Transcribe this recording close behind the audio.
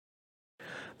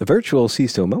The virtual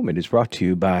CISO moment is brought to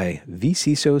you by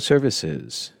vCISO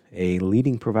Services, a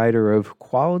leading provider of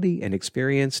quality and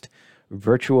experienced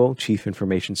virtual chief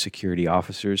information security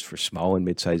officers for small and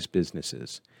mid-sized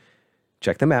businesses.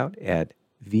 Check them out at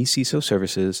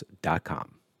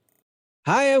vcisoservices.com.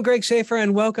 Hi, I'm Greg Schaefer,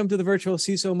 and welcome to the virtual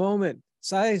CISO moment.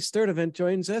 Sturdivant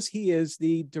joins us. He is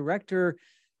the Director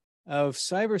of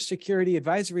Cybersecurity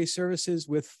Advisory Services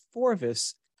with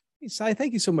Forvis. Cy,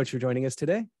 thank you so much for joining us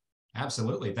today.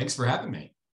 Absolutely. Thanks for having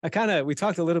me. We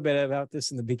talked a little bit about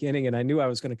this in the beginning, and I knew I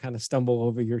was going to kind of stumble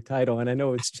over your title, and I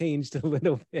know it's changed a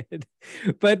little bit,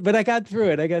 but I got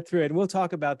through it. And we'll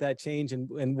talk about that change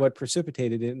and what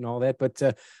precipitated it and all that. But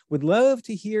would love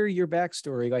to hear your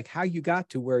backstory, like how you got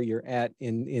to where you're at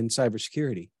in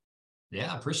cybersecurity.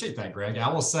 Yeah, I appreciate that, Greg.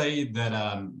 I will say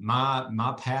that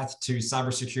my path to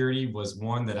cybersecurity was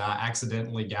one that I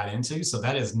accidentally got into. So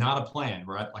that is not a plan,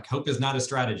 right? Like hope is not a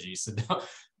strategy. So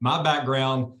my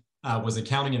background was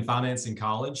accounting and finance in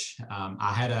college.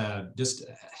 I had I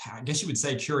guess you would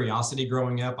say curiosity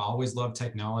growing up. I always loved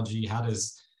technology.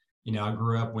 I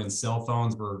grew up when cell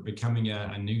phones were becoming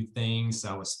a new thing. So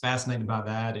I was fascinated by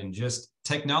that, and just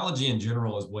technology in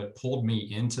general is what pulled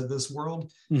me into this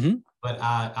world. Mm-hmm. But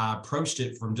I approached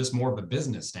it from just more of a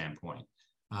business standpoint.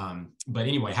 But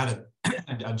anyway, had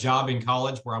a job in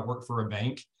college where I worked for a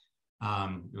bank.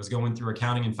 It was going through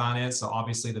accounting and finance. So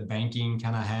obviously the banking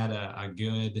kind of had a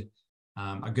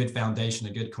good foundation,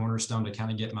 a good cornerstone to kind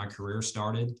of get my career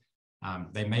started.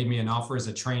 They made me an offer as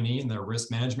a trainee in their risk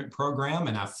management program,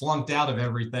 and I flunked out of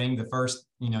everything the first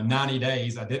 90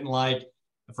 days. I didn't like,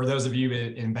 for those of you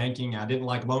in banking, I didn't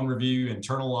like loan review,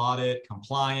 internal audit,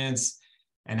 compliance.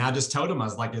 And I just told them, I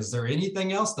was like, is there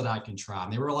anything else that I can try?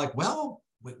 And they were like, well,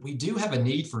 we do have a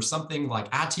need for something like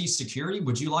IT security.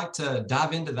 Would you like to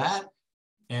dive into that?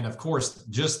 And of course,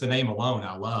 just the name alone,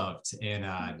 I loved. And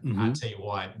I tell you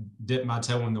what, dipped my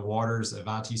toe in the waters of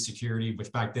IT security,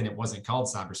 which back then it wasn't called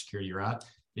cybersecurity, right?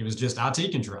 It was just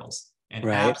IT controls, and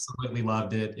absolutely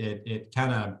loved it. It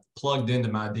kind of plugged into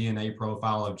my DNA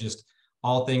profile of just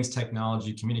all things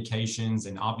technology, communications,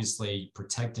 and obviously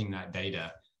protecting that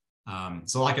data.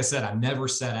 So like I said, I never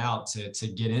set out to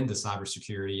get into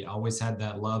cybersecurity. I always had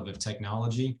that love of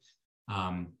technology,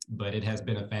 but it has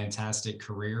been a fantastic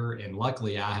career, and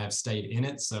luckily I have stayed in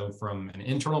it. So from an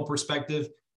internal perspective,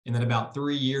 and then about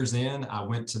 3 years in, I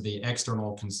went to the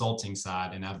external consulting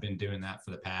side, and I've been doing that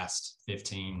for the past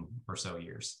 15 or so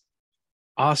years.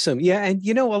 Awesome. Yeah. And,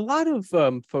 a lot of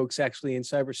folks actually in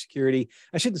cybersecurity,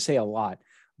 I shouldn't say a lot,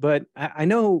 but I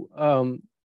know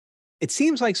it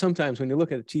seems like sometimes when you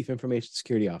look at a chief information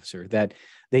security officer that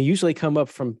they usually come up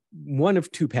from one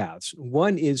of two paths.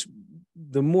 One is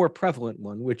the more prevalent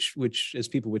one, which as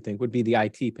people would think would be the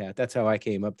IT path. That's how I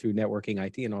came up through networking,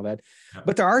 IT, and all that. Yeah.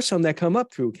 But there are some that come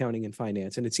up through accounting and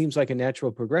finance, and it seems like a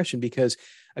natural progression because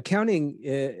accounting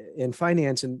and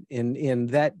finance in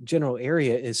that general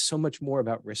area is so much more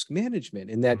about risk management,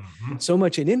 and that so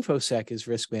much in InfoSec is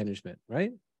risk management,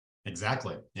 right?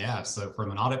 Exactly. Yeah. So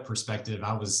from an audit perspective,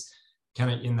 I was kind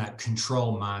of in that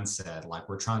control mindset, like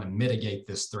we're trying to mitigate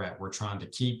this threat. We're trying to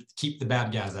keep the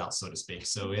bad guys out, so to speak.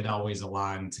 So it always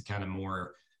aligned to kind of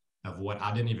more of what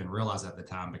I didn't even realize at the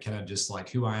time, but kind of just like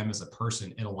who I am as a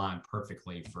person, it aligned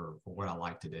perfectly for what I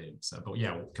like to do. So, but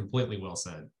yeah, completely well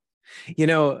said.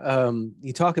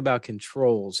 You talk about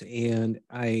controls, and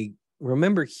I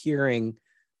remember hearing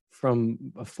from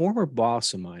a former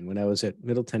boss of mine when I was at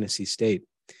Middle Tennessee State.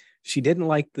 She didn't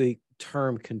like the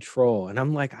term control. And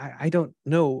I'm like, I don't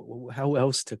know how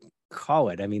else to call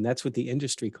it. I mean, that's what the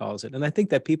industry calls it. And I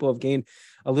think that people have gained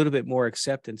a little bit more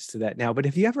acceptance to that now. But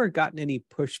have you ever gotten any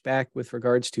pushback with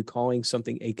regards to calling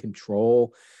something a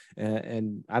control?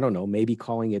 And I don't know, maybe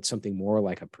calling it something more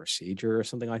like a procedure or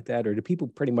something like that? Or do people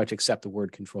pretty much accept the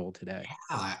word control today?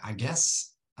 Yeah, I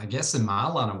guess in my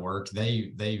line of work,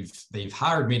 they've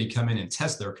hired me to come in and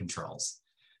test their controls.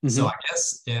 So I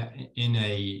guess in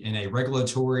a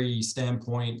regulatory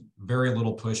standpoint, very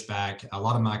little pushback. A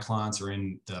lot of my clients are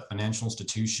in the financial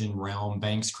institution realm,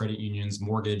 banks, credit unions,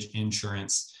 mortgage,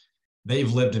 insurance.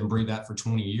 They've lived and breathed that for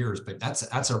 20 years, but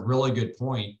that's a really good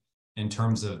point in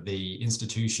terms of the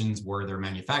institutions where they're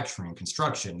manufacturing,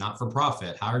 construction,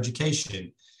 not-for-profit, higher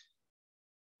education.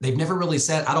 They've never really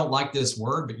said, I don't like this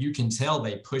word, but you can tell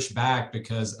they push back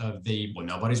because of well,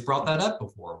 nobody's brought that up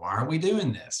before. Why aren't we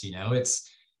doing this?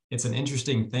 It's an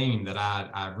interesting thing that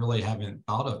I really haven't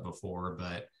thought of before,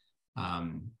 but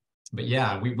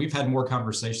yeah, we've had more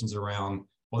conversations around,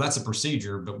 well, that's a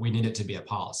procedure, but we need it to be a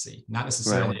policy, not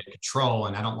necessarily a control.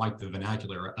 And I don't like the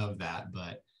vernacular of that,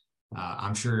 but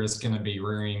I'm sure it's going to be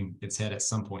rearing its head at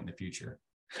some point in the future.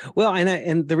 Well,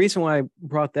 and the reason why I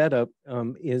brought that up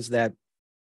is that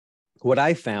what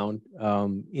I found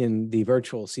in the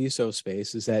virtual CISO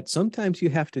space is that sometimes you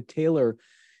have to tailor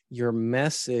your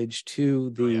message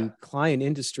to Oh, the yeah. client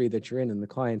industry that you're in and the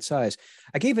client size.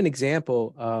 I gave an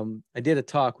example. I did a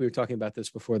talk. We were talking about this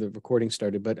before the recording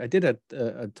started, but I did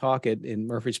a talk in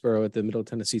Murfreesboro at the Middle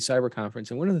Tennessee Cyber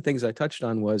Conference. And one of the things I touched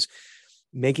on was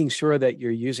making sure that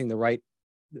you're using the right,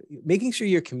 making sure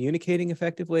you're communicating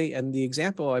effectively. And the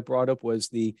example I brought up was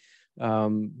the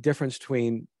difference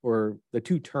between, or the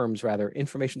two terms rather,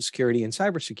 information security and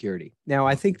cybersecurity. Now,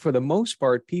 I think for the most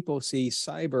part, people see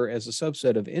cyber as a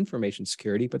subset of information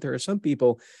security, but there are some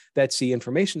people that see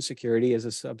information security as a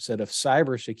subset of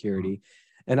cybersecurity.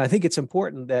 And I think it's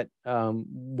important that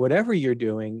whatever you're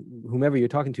doing, whomever you're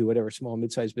talking to, whatever small,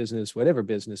 mid-sized business, whatever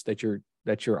business, that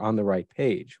you're on the right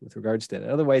page with regards to that.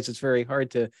 Otherwise, it's very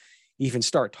hard to even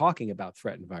start talking about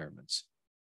threat environments.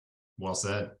 Well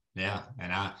said. Yeah.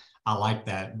 And I like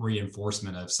that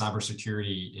reinforcement of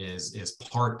cybersecurity is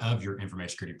part of your information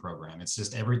security program. It's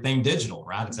just everything digital,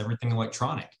 right? It's everything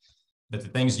electronic. But the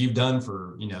things you've done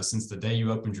for, since the day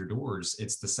you opened your doors,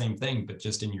 it's the same thing, but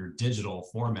just in your digital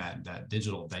format, that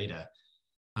digital data.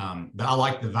 But I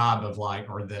like the vibe of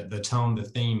or the tone, the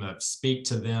theme of speak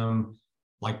to them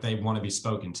like they want to be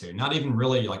spoken to. Not even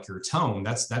really like your tone.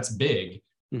 That's big.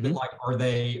 But are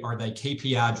they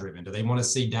KPI driven? Do they want to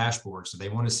see dashboards? Do they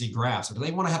want to see graphs? Or do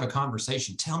they want to have a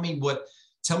conversation? Tell me what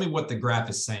the graph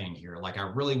is saying here. Like, I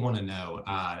really want to know.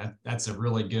 That's a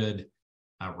really good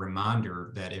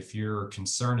reminder that if you're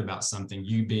concerned about something,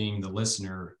 you being the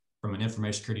listener from an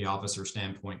information security officer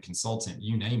standpoint, consultant,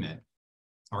 you name it,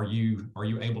 are you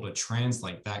able to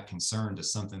translate that concern to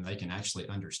something they can actually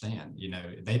understand?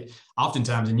 They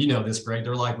oftentimes, and this, Greg,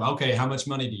 they're like, well, okay, how much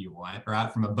money do you want,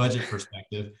 right? From a budget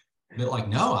perspective. But like,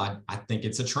 no, I think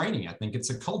it's a training. I think it's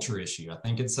a culture issue. I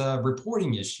think it's a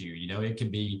reporting issue. It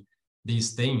could be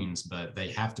these things, but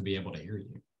they have to be able to hear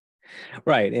you.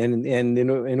 Right. And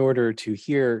in order to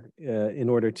hear,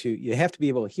 you have to be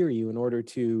able to hear you in order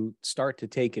to start to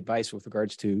take advice with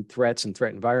regards to threats and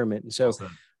threat environment. And so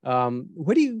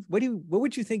what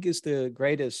would you think is the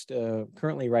greatest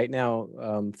currently right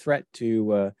now threat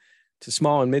to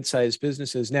small and mid-sized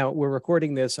businesses? Now, we're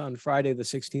recording this on Friday, the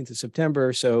 16th of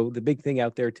September. So the big thing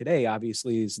out there today,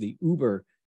 obviously, is the Uber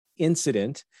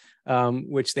incident,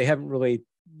 which they haven't really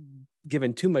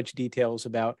given too much details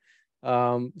about.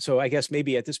 So I guess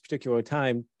maybe at this particular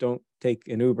time, don't take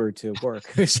an Uber to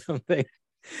work or something.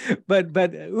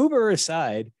 But Uber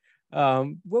aside,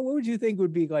 what would you think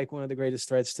would be like one of the greatest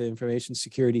threats to information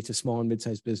security to small and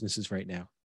mid-sized businesses right now?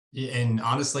 And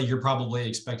honestly, you're probably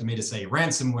expecting me to say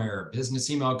ransomware, business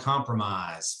email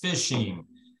compromise, phishing.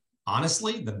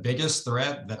 Honestly, the biggest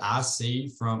threat that I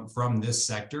see from this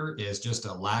sector is just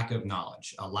a lack of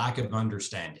knowledge, a lack of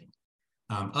understanding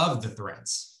of the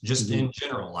threats, just in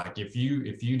general. Like, if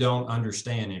you don't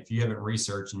understand, if you haven't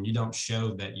researched and you don't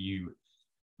show that you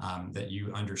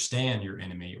understand your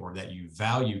enemy, or that you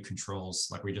value controls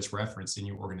like we just referenced in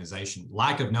your organization,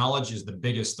 lack of knowledge is the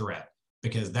biggest threat,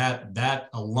 because that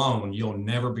alone, you'll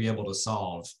never be able to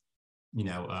solve,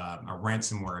 a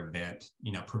ransomware event,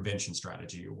 prevention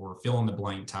strategy, or fill in the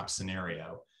blank type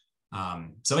scenario.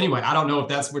 So anyway, I don't know if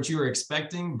that's what you were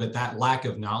expecting, but that lack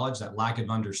of knowledge, that lack of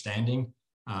understanding,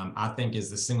 I think is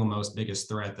the single most biggest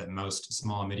threat that most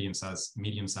small and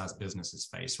medium-sized businesses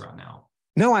face right now.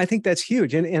 No, I think that's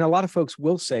huge. And a lot of folks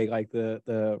will say like the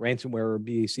ransomware or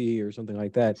BAC or something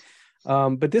like that.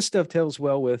 But this stuff tells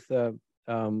well with,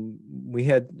 we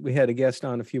had a guest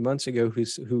on a few months ago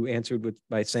who answered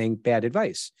by saying bad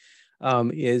advice.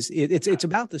 It's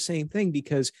about the same thing,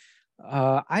 because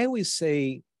I always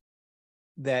say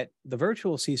that the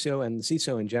virtual CISO and the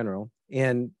CISO in general,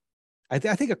 and I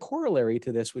think a corollary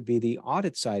to this would be the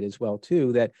audit side as well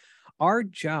too, that our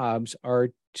jobs are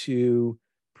to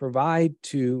provide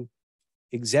to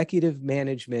executive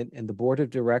management and the board of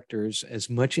directors as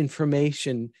much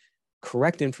information,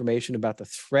 correct information about the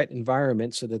threat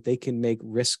environment, so that they can make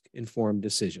risk-informed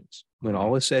decisions when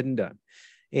all is said and done.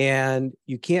 And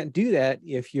you can't do that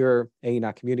if you're A,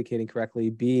 not communicating correctly,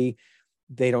 B,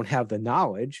 they don't have the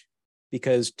knowledge,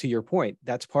 because to your point,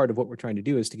 that's part of what we're trying to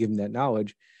do, is to give them that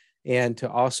knowledge and to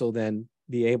also then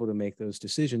be able to make those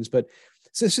decisions. But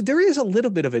so there is a little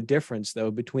bit of a difference,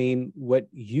 though, between what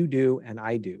you do and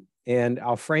I do. And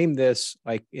I'll frame this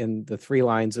like in the 3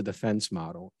 lines of defense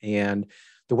model. And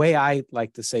the way I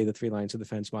like to say the 3 lines of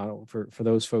defense model for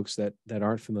those folks that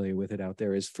aren't familiar with it out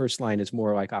there is first line is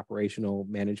more like operational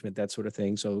management, that sort of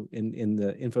thing. So in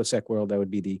the InfoSec world, that would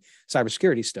be the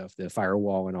cybersecurity stuff, the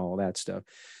firewall and all of that stuff.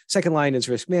 Second line is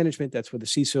risk management. That's where the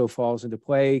CISO falls into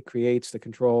play, creates the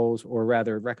controls, or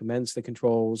rather recommends the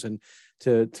controls and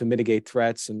to mitigate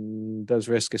threats and does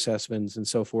risk assessments and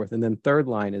so forth. And then third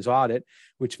line is audit,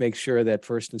 which makes sure that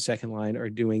first and second line are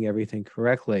doing everything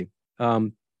correctly.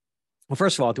 Well,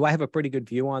 first of all, do I have a pretty good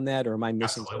view on that, or am I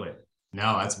missing? Absolutely.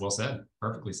 No, that's well said.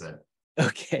 Perfectly said.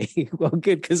 Okay, well,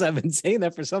 good, because I've been saying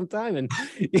that for some time, and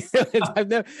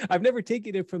I've never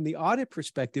taken it from the audit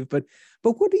perspective. But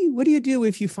what do you do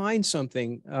if you find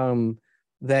something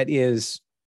that is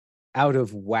out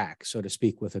of whack, so to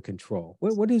speak, with a control?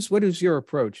 What is your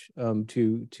approach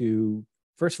to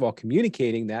first of all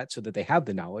communicating that so that they have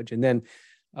the knowledge, and then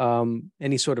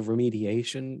any sort of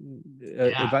remediation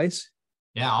advice?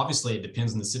 Yeah, obviously it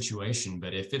depends on the situation,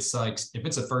 but if it's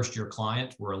a first year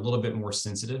client, we're a little bit more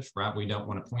sensitive, right? We don't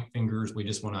want to point fingers. We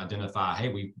just want to identify,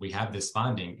 hey, we have this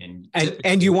finding,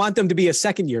 and you want them to be a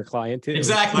second year client too.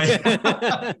 Exactly.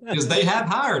 Because they have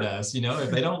hired us.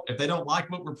 If they don't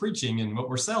like what we're preaching and what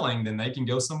we're selling, then they can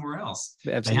go somewhere else.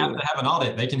 Absolutely. They have to have an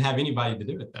audit. They can have anybody to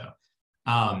do it though.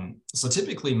 So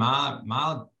typically my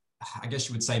I guess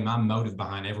you would say my motive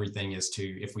behind everything is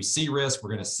if we see risk, we're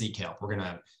going to seek help. We're going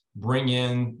to bring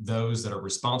in those that are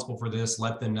responsible for this,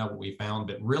 let them know what we found,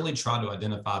 but really try to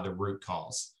identify the root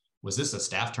cause. Was this a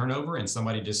staff turnover and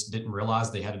somebody just didn't realize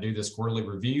they had to do this quarterly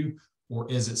review? Or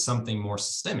is it something more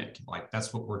systemic? Like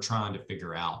that's what we're trying to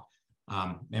figure out.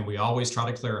 And we always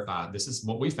try to clarify, this is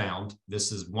what we found.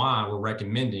 This is why we're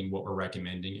recommending what we're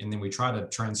recommending. And then we try to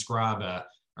transcribe a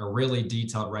really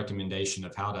detailed recommendation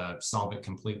of how to solve it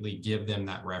completely, give them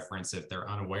that reference if they're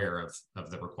unaware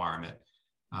of the requirement.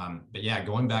 But yeah,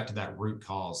 going back to that root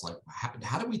cause, like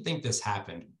how do we think this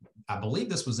happened? I believe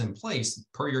this was in place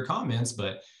per your comments,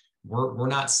 but we're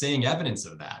not seeing evidence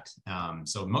of that.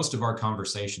 So most of our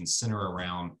conversations center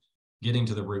around getting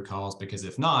to the root cause, because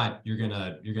if not, you're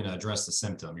gonna address the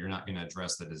symptom. You're not gonna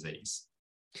address the disease.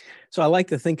 So I like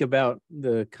to think about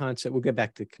the concept. We'll get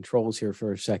back to controls here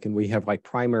for a second. We have like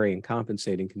primary and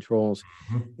compensating controls.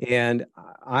 Mm-hmm. And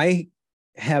I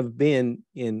have been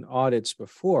in audits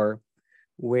before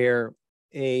where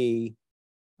an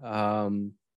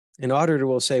auditor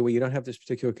will say, well, you don't have this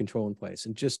particular control in place.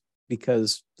 And just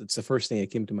because it's the first thing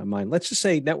that came to my mind, let's just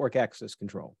say network access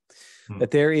control,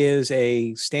 that there is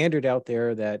a standard out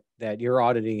there that you're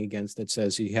auditing against that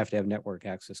says you have to have network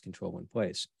access control in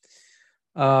place.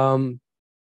 There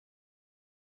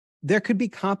could be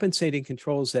compensating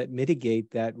controls that mitigate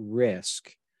that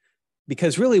risk,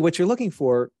 because really what you're looking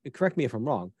for, correct me if I'm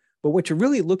wrong, but what you're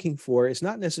really looking for is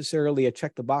not necessarily a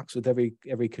check the box with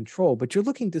every control, but you're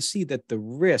looking to see that the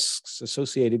risks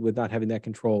associated with not having that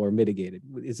control are mitigated.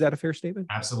 Is that a fair statement?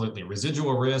 Absolutely.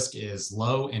 Residual risk is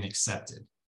low and accepted.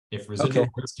 If residual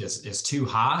risk is too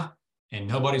high and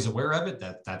nobody's aware of it,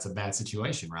 that's a bad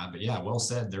situation, right? But yeah, well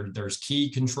said. There's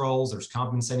key controls, there's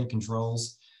compensating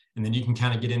controls. And then you can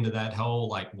kind of get into that whole,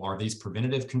 like, well, are these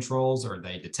preventative controls? Are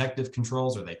they detective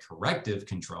controls? Are they corrective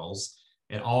controls?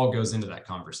 It all goes into that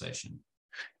conversation.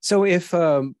 So if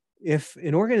an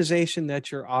organization that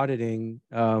you're auditing,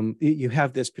 you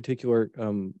have this particular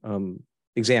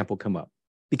example come up,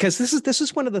 because this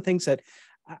is one of the things that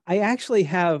I actually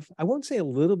have, I won't say a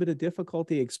little bit of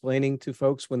difficulty explaining to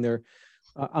folks when they're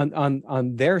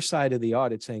on their side of the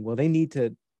audit, saying, well,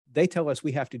 they tell us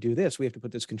we have to do this, we have to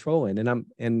put this control in,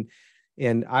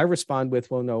 and I respond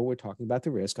with, well, no, we're talking about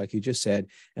the risk, like you just said,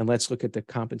 and let's look at the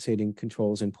compensating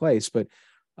controls in place. But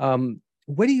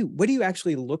what do you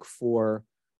actually look for?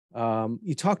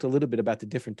 You talked a little bit about the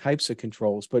different types of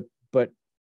controls, but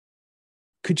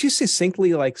could you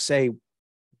succinctly say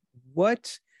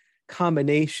what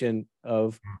combination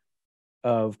of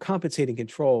compensating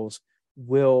controls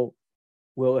will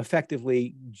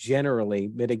effectively generally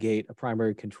mitigate a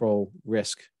primary control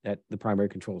risk that the primary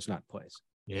control is not in place?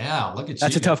 Yeah, look at you.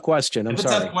 That's a tough question. It's a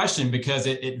tough question because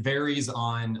it varies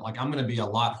on, like, I'm going to be a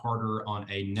lot harder on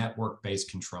a network-based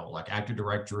control, like Active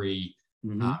Directory,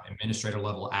 administrator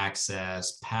level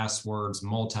access, passwords,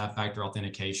 multi-factor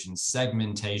authentication,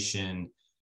 segmentation,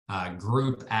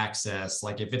 group access.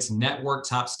 Like if it's network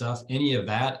type stuff, any of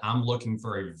that, I'm looking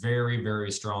for a very,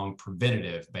 very strong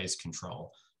preventative-based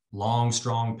control. Long,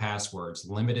 strong passwords,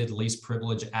 limited least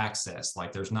privilege access.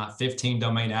 Like there's not 15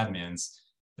 domain admins.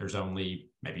 There's only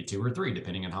maybe 2 or 3,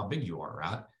 depending on how big you are,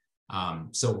 right?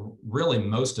 So really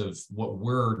most of what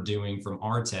we're doing from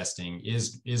our testing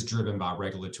is driven by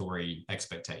regulatory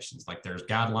expectations. Like there's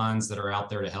guidelines that are out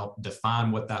there to help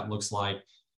define what that looks like.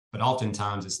 But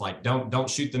oftentimes it's like, don't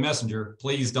shoot the messenger.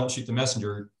 Please don't shoot the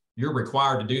messenger. You're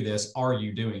required to do this. Are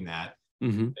you doing that?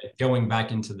 Mm-hmm. Going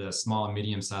back into the small and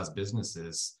medium-sized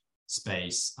businesses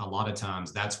space, a lot of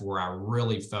times that's where I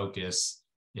really focus,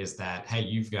 is that, hey,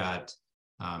 you've got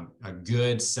a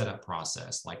good setup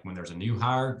process. Like when there's a new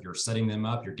hire, you're setting them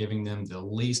up, you're giving them the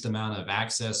least amount of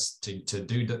access to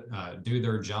do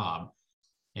their job.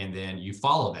 And then you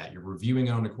follow that, you're reviewing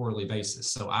it on a quarterly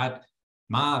basis. So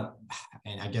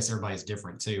and I guess everybody's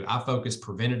different too. I focus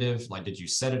preventative, like, did you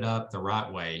set it up the right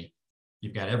way?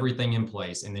 You've got everything in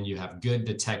place, and then you have good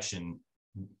detection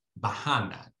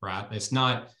behind that, right? It's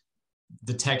not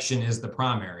detection is the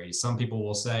primary. Some people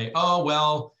will say, oh,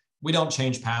 well, we don't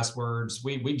change passwords.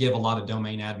 We give a lot of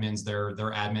domain admins their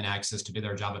admin access to do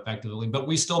their job effectively, but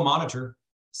we still monitor.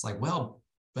 It's like, well,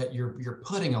 but you're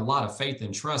putting a lot of faith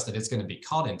and trust that it's going to be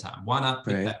caught in time. Why not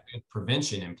put that good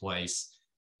prevention in place?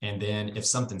 And then if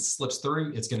something slips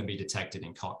through, it's going to be detected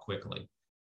and caught quickly.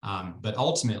 But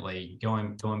ultimately,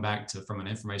 going back to from an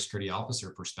information security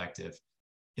officer perspective,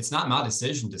 it's not my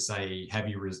decision to say, have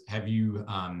you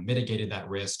mitigated that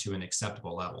risk to an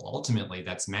acceptable level? Ultimately,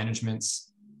 that's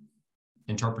management's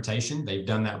interpretation. They've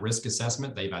done that risk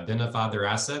assessment. They've identified their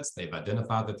assets. They've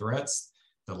identified the threats,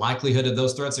 the likelihood of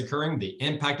those threats occurring, the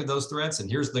impact of those threats, and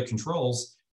here's the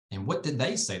controls. And what did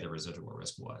they say the residual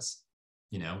risk was?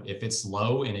 You know, if it's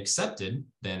low and accepted,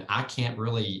 then I can't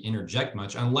really interject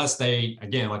much unless they,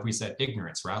 again, like we said,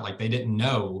 ignorance, right? Like they didn't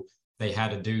know they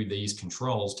had to do these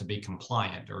controls to be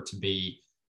compliant or to be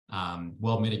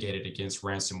well mitigated against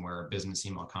ransomware or business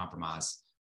email compromise.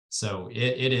 So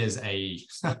it is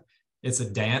it's a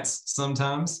dance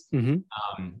sometimes.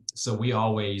 Mm-hmm. So we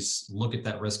always look at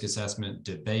that risk assessment.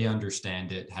 Did they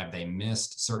understand it? Have they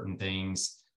missed certain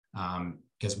things?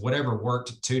 Because whatever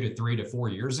worked 2 to 3 to 4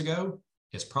 years ago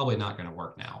is probably not going to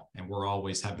work now. And we're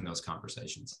always having those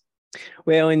conversations.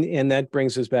 Well, and that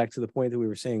brings us back to the point that we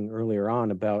were saying earlier on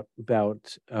about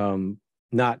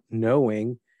not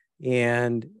knowing.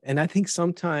 And I think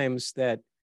sometimes that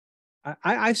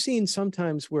I've seen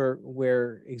sometimes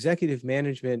where executive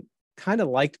management kind of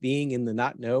liked being in the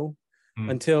not know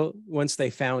until once they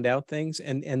found out things,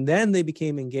 and then they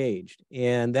became engaged.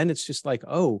 And then it's just like,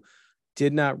 oh,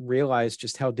 did not realize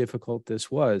just how difficult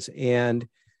this was. And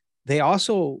they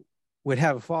also would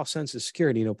have a false sense of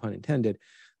security, no pun intended,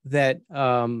 that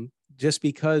just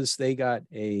because they got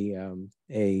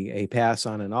a pass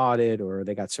on an audit or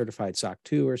they got certified SOC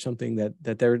 2 or something,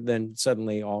 that they're then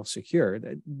suddenly all secure.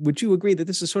 Would you agree that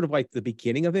this is sort of like the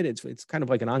beginning of it? It's kind of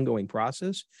like an ongoing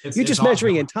process. You're just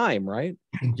measuring in time, right?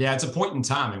 Yeah, it's a point in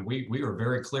time. And we were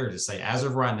very clear to say, as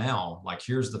of right now, like,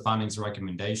 here's the findings and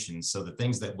recommendations. So the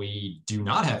things that we do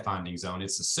not have findings on,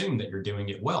 it's assumed that you're doing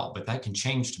it well, but that can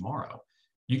change tomorrow.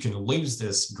 You can lose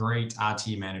this great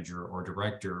IT manager or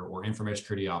director or information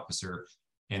security officer,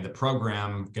 and the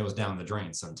program goes down the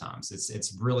drain sometimes.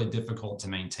 It's really difficult to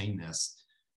maintain this.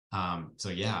 So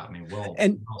yeah, I mean,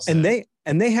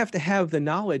 and they have to have the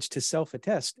knowledge to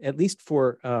self-attest, at least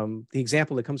for the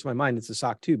example that comes to my mind, it's a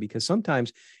SOC 2, because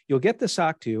sometimes you'll get the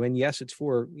SOC 2, and yes, it's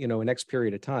for, an X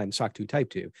period of time, SOC 2 type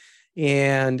 2.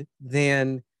 And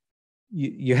then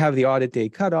you have the audit day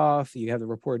cutoff, you have the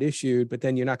report issued, but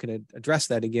then you're not going to address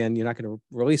that again. You're not going to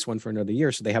release one for another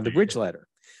year. So they have the bridge letter.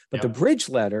 But the bridge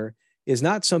letter is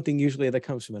not something usually that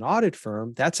comes from an audit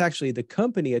firm. That's actually the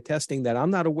company attesting that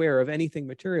I'm not aware of anything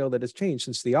material that has changed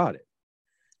since the audit.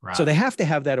 Right. So they have to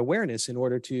have that awareness in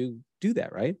order to do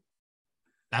that, right?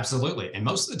 Absolutely. And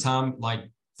most of the time, like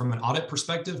from an audit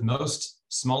perspective, most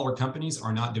smaller companies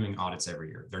are not doing audits every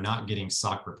year. They're not getting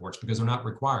SOC reports because they're not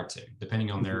required to,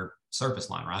 depending on their service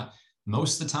line, right?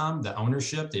 Most of the time, the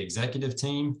ownership, the executive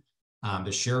team,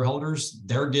 the shareholders,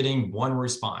 they're getting one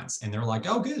response and they're like,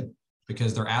 oh, good,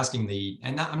 because they're asking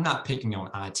I'm not picking on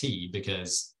IT,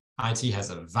 because IT has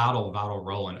a vital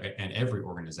role in every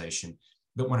organization.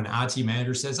 But when an IT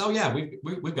manager says, oh yeah,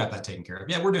 we've got that taken care of.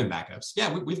 Yeah, we're doing backups.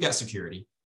 Yeah, we've got security.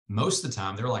 Most of the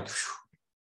time they're like,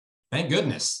 thank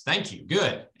goodness, thank you,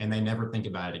 good. And they never think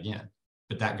about it again.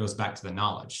 But that goes back to the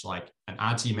knowledge. Like an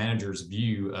IT manager's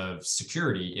view of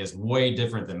security is way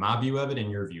different than my view of it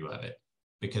and your view of it,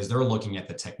 because they're looking at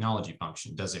the technology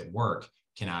function. Does it work?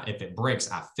 If it breaks,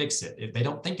 I fix it. If they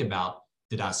don't think about,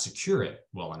 did I secure it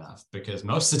well enough? Because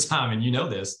most of the time, and you know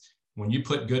this, when you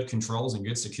put good controls and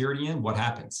good security in, what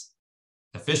happens?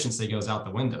 Efficiency goes out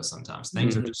the window sometimes.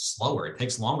 Things are just slower. It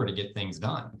takes longer to get things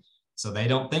done. So they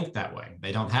don't think that way.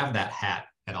 They don't have that hat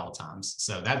at all times.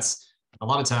 So that's, a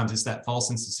lot of times it's that false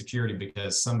sense of security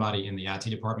because somebody in the IT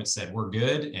department said we're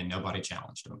good and nobody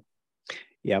challenged them.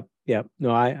 Yep.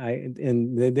 No,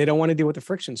 and they don't want to deal with the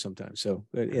friction sometimes. So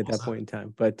at that point in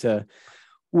time, but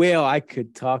Well, I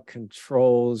could talk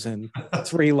controls and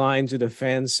 3 lines of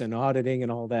defense and auditing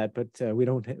and all that, but we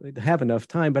don't have enough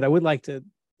time. But I would like to.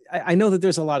 I know that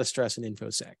there's a lot of stress in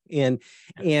InfoSec,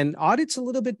 and audit's a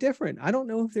little bit different. I don't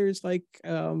know if there's like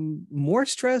more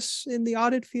stress in the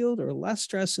audit field or less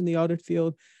stress in the audit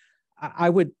field. I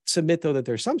would submit though that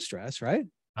there's some stress, right?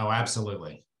 Oh,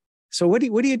 absolutely. So what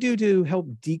do you do to help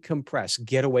decompress,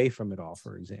 get away from it all,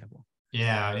 for example?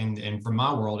 Yeah, and from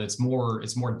my world, it's more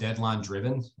deadline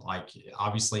driven. Like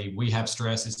obviously we have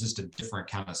stress, it's just a different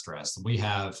kind of stress.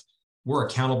 We're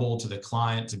accountable to the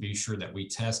client to be sure that we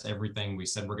test everything we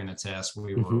said we're going to test.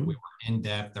 We were in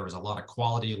depth. There was a lot of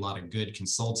quality, a lot of good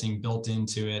consulting built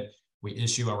into it. We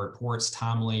issue our reports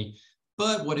timely.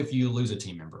 But what if you lose a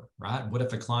team member, right? What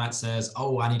if a client says,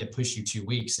 "Oh, I need to push you 2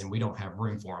 weeks," and we don't have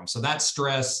room for them? So that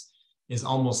stress is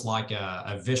almost like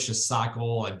a vicious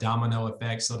cycle, a domino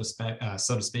effect, so to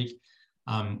speak.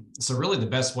 So really the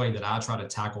best way that I try to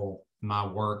tackle my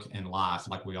work and life,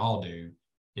 like we all do,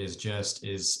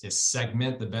 is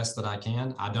segment the best that I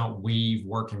can. I don't weave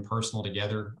work and personal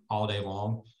together all day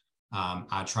long.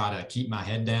 I try to keep my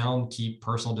head down, keep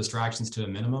personal distractions to a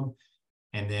minimum.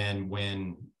 And then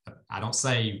when I don't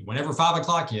say whenever 5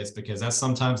 o'clock hits, because that's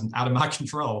sometimes out of my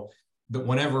control, but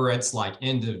whenever it's like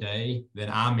end of day, then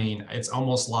I mean, it's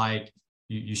almost like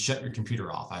you shut your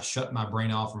computer off. I shut my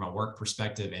brain off from a work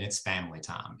perspective, and it's family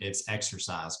time. It's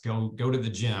exercise. Go to the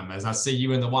gym, as I see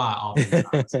you in the Y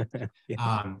oftentimes.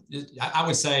 Yeah. I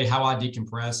would say how I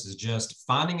decompress is just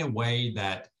finding a way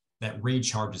that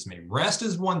recharges me. Rest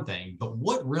is one thing, but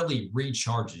what really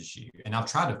recharges you? And I've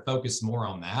tried to focus more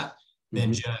on that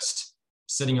than just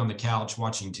sitting on the couch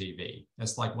watching TV.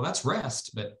 It's like, well, that's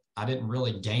rest, but I didn't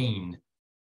really gain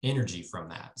energy from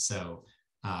that. So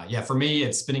yeah, for me,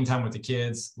 it's spending time with the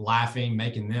kids, laughing,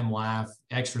 making them laugh,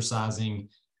 exercising,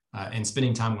 and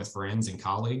spending time with friends and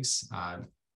colleagues,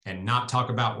 and not talk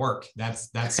about work. That's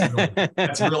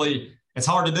really, it's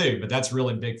hard to do, but that's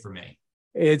really big for me.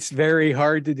 It's very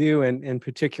hard to do, and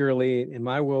particularly in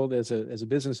my world as a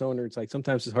business owner, it's like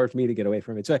sometimes it's hard for me to get away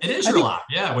from it. So it is your life.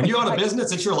 Yeah, when you own a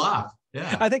business, it's your life.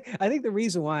 Yeah. I think the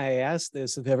reason why I asked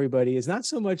this of everybody is not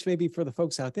so much maybe for the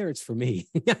folks out there, it's for me.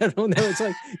 I don't know. It's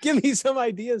like, give me some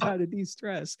ideas how to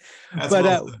de-stress.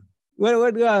 But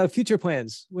what future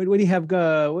plans? What do you have?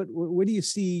 What do you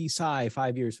see Cy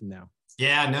 5 years from now?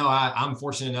 Yeah, no, I'm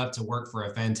fortunate enough to work for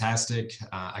a fantastic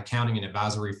accounting and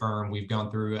advisory firm. We've gone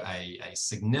through a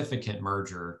significant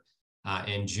merger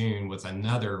in June with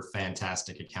another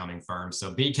fantastic accounting firm.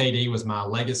 So BKD was my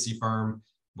legacy firm.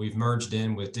 We've merged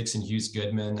in with Dixon Hughes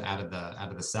Goodman out of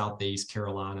the Southeast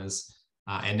Carolinas.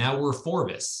 And now we're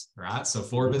Forbes, right? So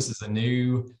Forbes is a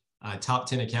new top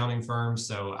 10 accounting firm.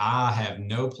 So I have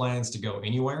no plans to go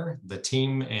anywhere. The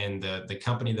team and the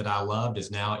company that I loved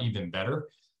is now even better.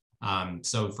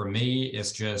 So for me,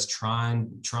 it's just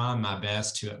trying my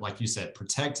best to, like you said,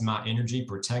 protect my energy,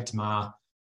 protect my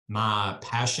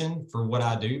passion for what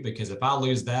I do, because if I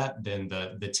lose that, then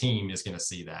the team is going to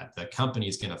see that. The company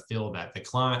is going to feel that. The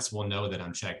clients will know that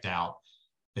I'm checked out.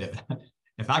 But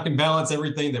if I can balance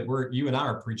everything that you and I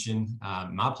are preaching,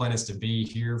 my plan is to be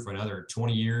here for another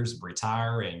 20 years,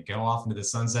 retire and go off into the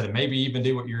sunset, and maybe even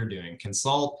do what you're doing.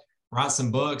 Consult, write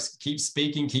some books, keep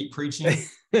speaking, keep preaching.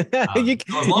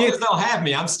 As long as they'll have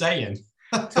me, I'm staying.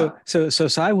 So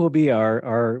Cy will be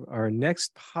our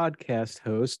next podcast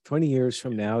host 20 years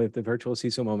from now if the virtual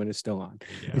CISO moment is still on.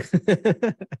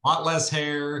 A lot less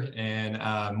hair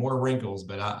and more wrinkles,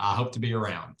 but I hope to be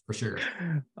around for sure.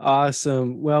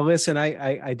 Awesome. Well, listen,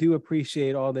 I do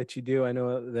appreciate all that you do. I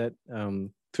know that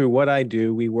through what I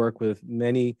do, we work with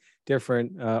many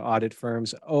different audit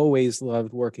firms. Always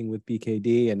loved working with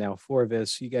BKD and now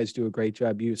Forvis. You guys do a great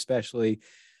job. You especially.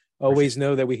 Always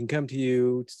know that we can come to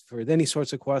you for any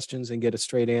sorts of questions and get a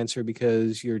straight answer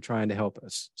because you're trying to help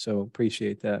us. So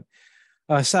appreciate that.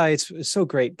 Cy, it's so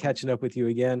great catching up with you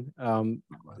again.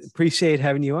 Appreciate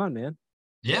having you on, man.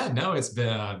 Yeah, no, it's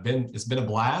been a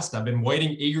blast. I've been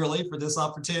waiting eagerly for this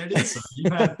opportunity. So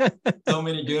you've had so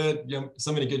many good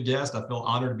guests. I feel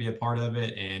honored to be a part of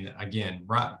it. And again,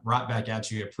 right back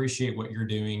at you. Appreciate what you're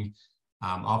doing.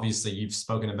 Obviously, you've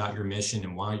spoken about your mission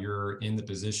and why you're in the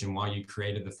position, why you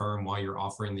created the firm, why you're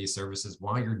offering these services,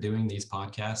 why you're doing these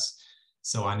podcasts.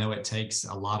 So I know it takes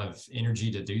a lot of energy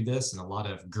to do this and a lot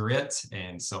of grit.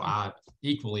 And so I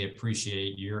equally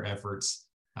appreciate your efforts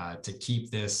to keep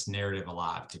this narrative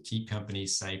alive, to keep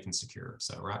companies safe and secure.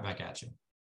 So right back at you.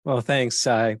 Well, thanks,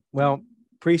 Cy. Well,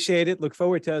 appreciate it. Look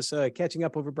forward to us catching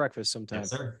up over breakfast sometime.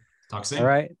 Yes, sir. Talk soon. All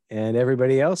right. And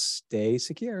everybody else, stay secure.